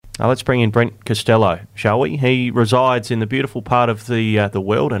Let's bring in Brent Costelloe, shall we? He resides in the beautiful part of the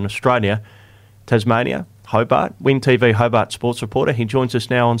world in Australia, Tasmania, Hobart, Win TV Hobart sports reporter. He joins us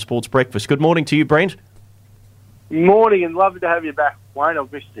now on Sports Breakfast. Good morning to you, Brent. Morning, and lovely to have you back, Wayne.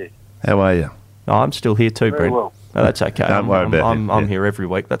 I've missed you. How are you? Oh, I'm still here too, Very Brent. well. Oh, that's okay. Don't worry about it. I'm here every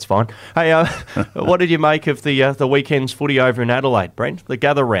week. That's fine. Hey, what did you make of the weekend's footy over in Adelaide, Brent? The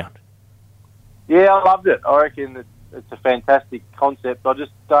gather round. Yeah, I loved it. I reckon it's a fantastic concept. I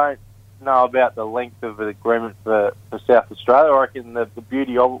just don't know about the length of the agreement for South Australia. I reckon the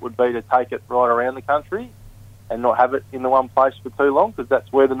beauty of it would be to take it right around the country and not have it in the one place for too long, because that's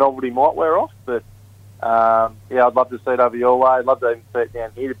where the novelty might wear off. But yeah, I'd love to see it over your way. I'd love to even see it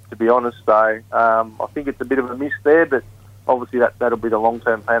down here, to be honest. So I think it's a bit of a miss there, but obviously that'll be the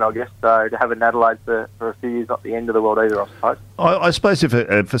long-term plan, I guess. So to have it in Adelaide for a few years, not the end of the world either, I suppose. I suppose if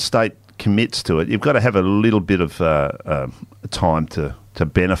a state commits to it, you've got to have a little bit of time to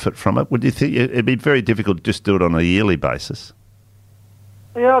benefit from it. Would you think it'd be very difficult to just do it on a yearly basis?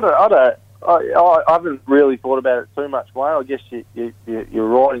 Yeah, I haven't really thought about it too much, Wayne. I guess you're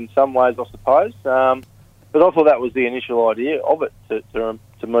right in some ways, I suppose. But I thought that was the initial idea of it, to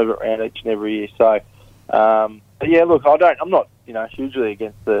move it around each and every year. So, but yeah, look, I'm not hugely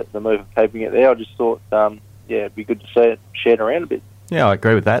against the move of keeping it there. I just thought, it'd be good to see it shared around a bit. Yeah, I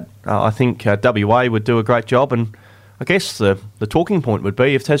agree with that. I think WA would do a great job, and I guess the talking point would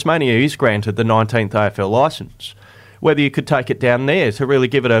be if Tasmania is granted the 19th AFL licence, whether you could take it down there to really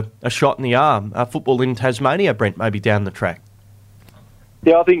give it a shot in the arm. Football in Tasmania, Brent, maybe down the track.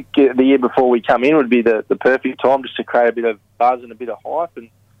 Yeah, I think the year before we come in would be the perfect time just to create a bit of buzz and a bit of hype.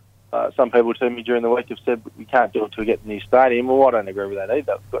 And some people to me during the week have said we can't do it till we get the new stadium. Well, I don't agree with that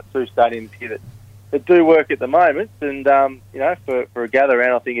either. We've got two stadiums here that do work at the moment, and for a gather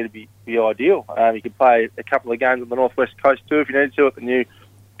round, I think it'd be ideal. You could play a couple of games on the northwest coast too if you need to at the new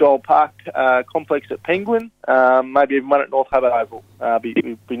Dole Park complex at Penguin, maybe even one at North Hobart Oval.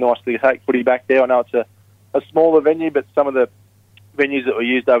 It'd be nice to take footy back there. I know it's a smaller venue, but some of the venues that were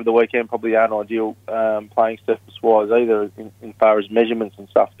used over the weekend probably aren't ideal playing surface-wise either in far as measurements and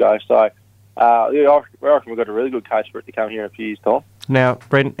stuff go. So I reckon we've got a really good case for it to come here in a few years' time. Now,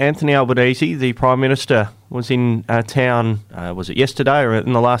 Brent, Anthony Albanese, the Prime Minister, was in town, was it yesterday or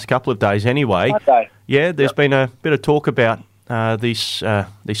in the last couple of days anyway? Monday. Yeah, there's been a bit of talk about this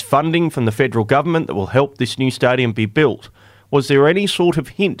funding from the federal government that will help this new stadium be built. Was there any sort of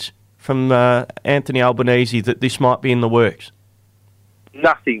hint from Anthony Albanese that this might be in the works?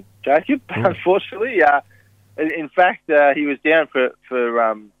 Nothing, Jacob, unfortunately. In fact, he was down for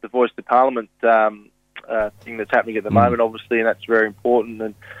the Voice to Parliament thing that's happening at the moment, obviously, and that's very important.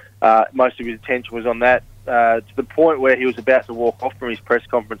 And most of his attention was on that to the point where he was about to walk off from his press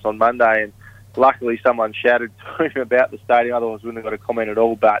conference on Monday, and luckily someone shouted to him about the stadium, otherwise we wouldn't have got a comment at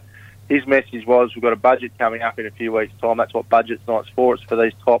all. But his message was, we've got a budget coming up in a few weeks' time. That's what budget night's for. It's for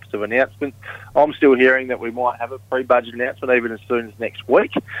these types of announcements. I'm still hearing that we might have a pre-budget announcement even as soon as next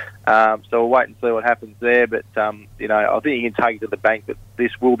week. So we'll wait and see what happens there. But, I think you can take it to the bank that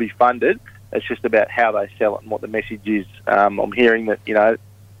this will be funded. It's just about how they sell it and what the message is. I'm hearing that,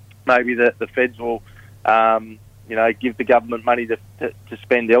 maybe the feds will, give the government money to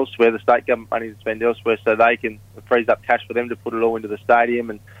spend elsewhere, the state government money to spend elsewhere, so they can freeze up cash for them to put it all into the stadium.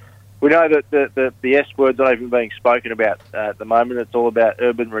 And we know that the S word's not even being spoken about at the moment. It's all about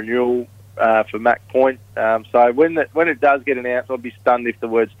urban renewal for Mac Point. So when it does get announced, I'd be stunned if the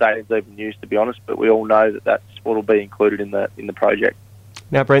word stadium's even used, to be honest. But we all know that that's what will be included in the project.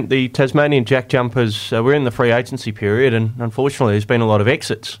 Now, Brent, the Tasmanian Jack Jumpers, we're in the free agency period, and unfortunately there's been a lot of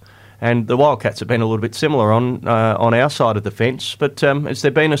exits. And the Wildcats have been a little bit similar on our side of the fence. But has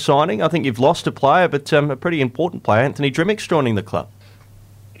there been a signing? I think you've lost a player, but a pretty important player. Anthony Drimmick's joining the club.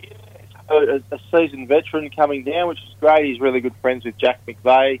 Yeah, a seasoned veteran coming down, which is great. He's really good friends with Jack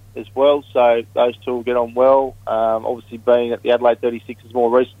McVeigh as well, so those two will get on well. Obviously being at the Adelaide 36ers more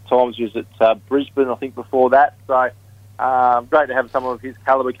recent times, he was at Brisbane, I think, before that. So great to have someone of his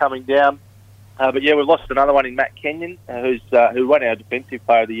calibre coming down. But yeah, we've lost another one in Matt Kenyon, who won our Defensive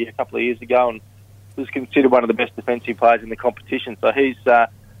Player of the Year a couple of years ago and was considered one of the best defensive players in the competition. So he's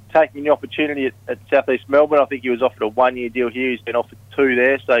taking the opportunity at South East Melbourne. I think he was offered a one-year deal here. He's been offered 2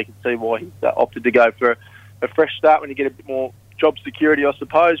 there, so you can see why he's opted to go for a fresh start when you get a bit more job security, I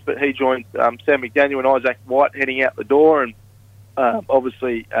suppose. But he joined Sam McDaniel and Isaac White heading out the door, and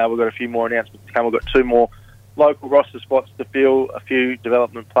obviously we've got a few more announcements to come. We've got 2 more local roster spots to fill, a few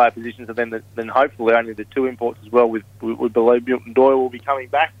development player positions, and then hopefully only the 2 imports as well. We believe Milton Doyle will be coming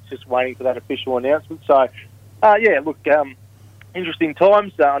back, just waiting for that official announcement. So, interesting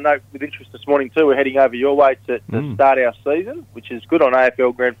times. I know with interest this morning too, we're heading over your way to start our season, which is good on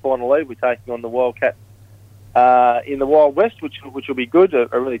AFL Grand Final League. We're taking on the Wildcats in the Wild West, which will be good. A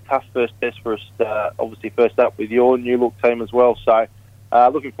really tough first test for us, obviously first up with your new look team as well. So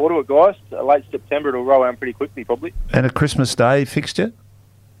looking forward to it, guys. Late September, it'll roll around pretty quickly probably. And a Christmas Day fixture?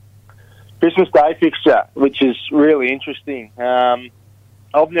 Christmas Day fixture, which is really interesting.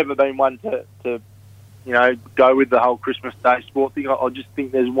 I've never been one to go with the whole Christmas Day sport thing. I just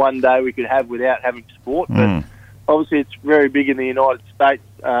think there's one day we could have without having sport. But obviously it's very big in the United States,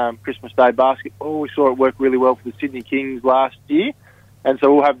 Christmas Day basketball. We saw it work really well for the Sydney Kings last year. And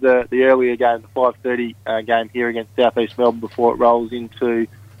so we'll have the earlier game, the 5:30 game here against South East Melbourne before it rolls into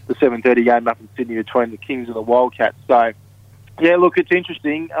the 7:30 game up in Sydney between the Kings and the Wildcats. So, yeah, look, it's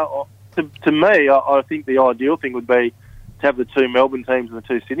interesting. To me, I think the ideal thing would be to have the two Melbourne teams and the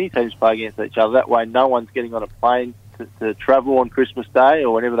two Sydney teams play against each other. That way no one's getting on a plane to travel on Christmas Day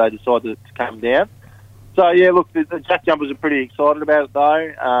or whenever they decide to come down. So, yeah, look, the Jack Jumpers are pretty excited about it,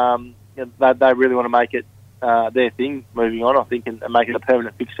 though. They really want to make it their thing moving on, I think, and make it a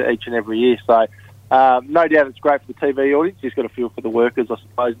permanent fixture each and every year. So, no doubt it's great for the TV audience. You've got to feel for the workers, I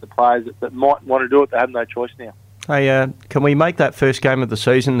suppose, the players that might want to do it. They have no choice now. Hey, can we make that first game of the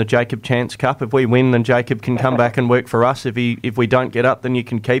season the Jacob Chance Cup? If we win, then Jacob can come back and work for us. If we don't get up, then you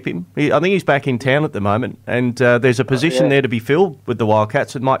can keep him. I think he's back in town at the moment, and there's a position there to be filled with the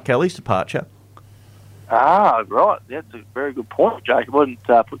Wildcats at Mike Kelly's departure. Ah, right. That's a very good point. Jacob wouldn't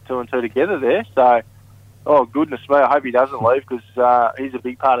put two and two together there. So, oh, goodness me, I hope he doesn't leave because he's a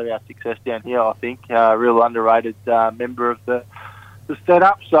big part of our success down here, I think. Real underrated member of the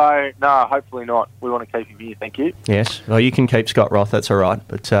setup. So, no, hopefully not. We want to keep him here, thank you. Yes, well, you can keep Scott Roth, that's all right.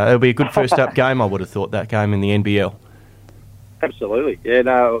 But it'll be a good first-up game, I would have thought, that game in the NBL. Absolutely. Yeah,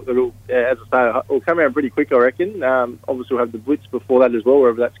 no, as I say, it'll come around pretty quick, I reckon. Obviously, we'll have the Blitz before that as well,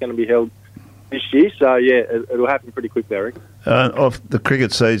 wherever that's going to be held this year. So, yeah, it'll happen pretty quickly, I reckon. Of the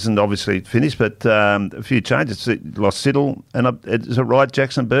cricket season, obviously finished, but a few changes. Lost Siddle, and is it right,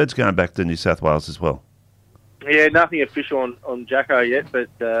 Jackson Bird's going back to New South Wales as well? Yeah, nothing official on Jacko yet, but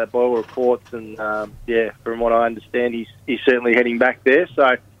by all reports and, from what I understand, he's certainly heading back there. So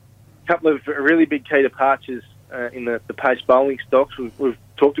a couple of really big key departures in the pace bowling stocks. We've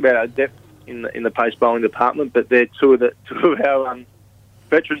talked about our depth in the pace bowling department, but they're two of our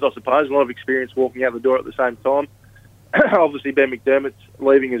veterans, I suppose, a lot of experience walking out the door at the same time. Obviously, Ben McDermott's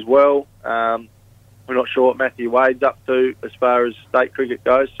leaving as well. We're not sure what Matthew Wade's up to as far as state cricket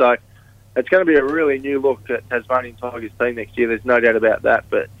goes. So it's going to be a really new look at Tasmanian Tigers team next year. There's no doubt about that.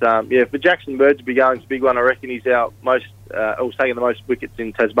 But, for Jackson Bird to be going to big one, I reckon he's our was taking the most wickets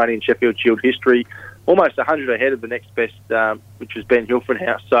in Tasmanian Sheffield Shield history, almost 100 ahead of the next best, which was Ben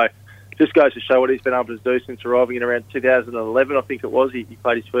Hilfenhaus. So just goes to show what he's been able to do since arriving in around 2011, I think it was. He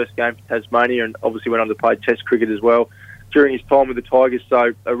played his first game for Tasmania and obviously went on to play Test cricket as well during his time with the Tigers.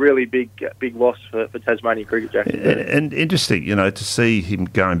 So a really big loss for Tasmanian cricket, Jackson. And interesting, to see him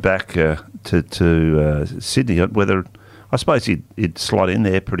going back to Sydney, whether I suppose he'd slot in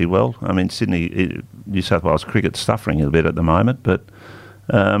there pretty well. I mean, Sydney, New South Wales cricket's suffering a bit at the moment, but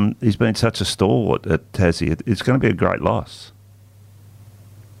he's been such a stalwart at Tassie. It's going to be a great loss.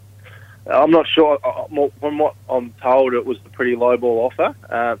 I'm not sure. From what I'm told, it was a pretty low ball offer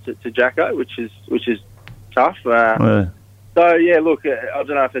to Jacko, which is tough. So, yeah, look, I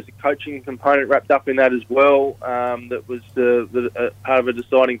don't know if there's a coaching component wrapped up in that as well. That was the part of a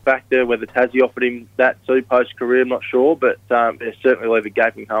deciding factor, whether Tassie offered him that too post-career, I'm not sure, but it certainly leave a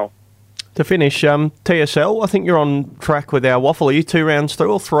gaping hole. To finish, TSL, I think you're on track with our waffle. Are you 2 rounds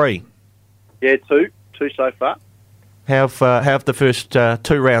through or 3? Yeah, two so far. How have the first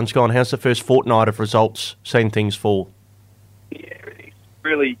 2 rounds gone? How's the first fortnight of results seen things fall? Yeah, everything's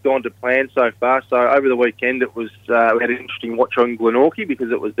really gone to plan so far. So over the weekend, it was we had an interesting watch on Glenorchy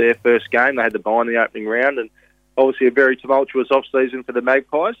because it was their first game. They had the bye in the opening round, and obviously a very tumultuous off-season for the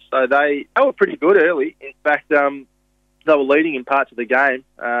Magpies. So they were pretty good early. In fact, they were leading in parts of the game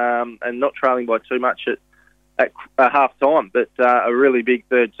and not trailing by too much at half time, but a really big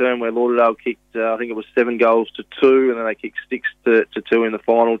third term where Lauderdale kicked, I think it was 7 goals to 2, and then they kicked 6 to 2 in the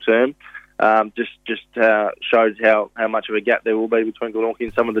final term. Just shows how much of a gap there will be between Glenorchy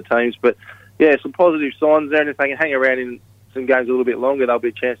and some of the teams. But yeah, some positive signs there, and if they can hang around in some games a little bit longer, there'll be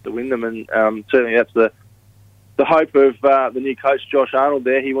a chance to win them. And certainly that's the hope of the new coach Josh Arnold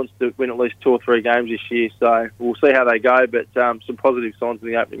there. He wants to win at least 2 or 3 games this year, so we'll see how they go. But some positive signs in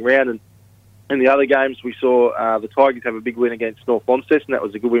the opening round, and In the other games, we saw the Tigers have a big win against North Launceston. That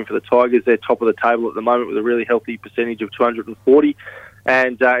was a good win for the Tigers. They're top of the table at the moment with a really healthy percentage of 240.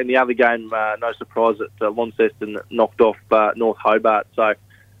 And in the other game, no surprise that Launceston knocked off North Hobart. So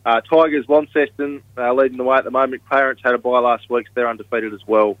Tigers, Launceston leading the way at the moment. Clarence had a bye last week, so they're undefeated as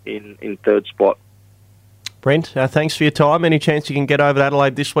well in third spot. Brent, thanks for your time. Any chance you can get over to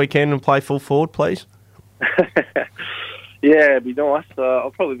Adelaide this weekend and play full forward, please? Yeah, it'd be nice.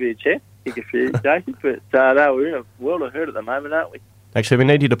 I'll probably be a chance to kick a few, Jacob. But no, we're in a world of hurt at the moment, aren't we? Actually, we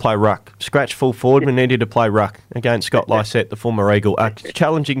need you to play ruck. Scratch full forward, we need you to play ruck against Scott Lysette, the former Eagle.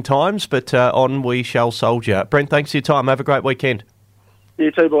 Challenging times, but on we shall soldier. Brent, thanks for your time. Have a great weekend.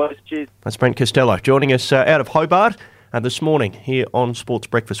 You too, boys. Cheers. That's Brent Costelloe joining us out of Hobart this morning here on Sports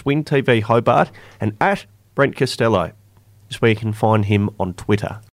Breakfast, Win TV Hobart, and at Brent Costelloe is where you can find him on Twitter.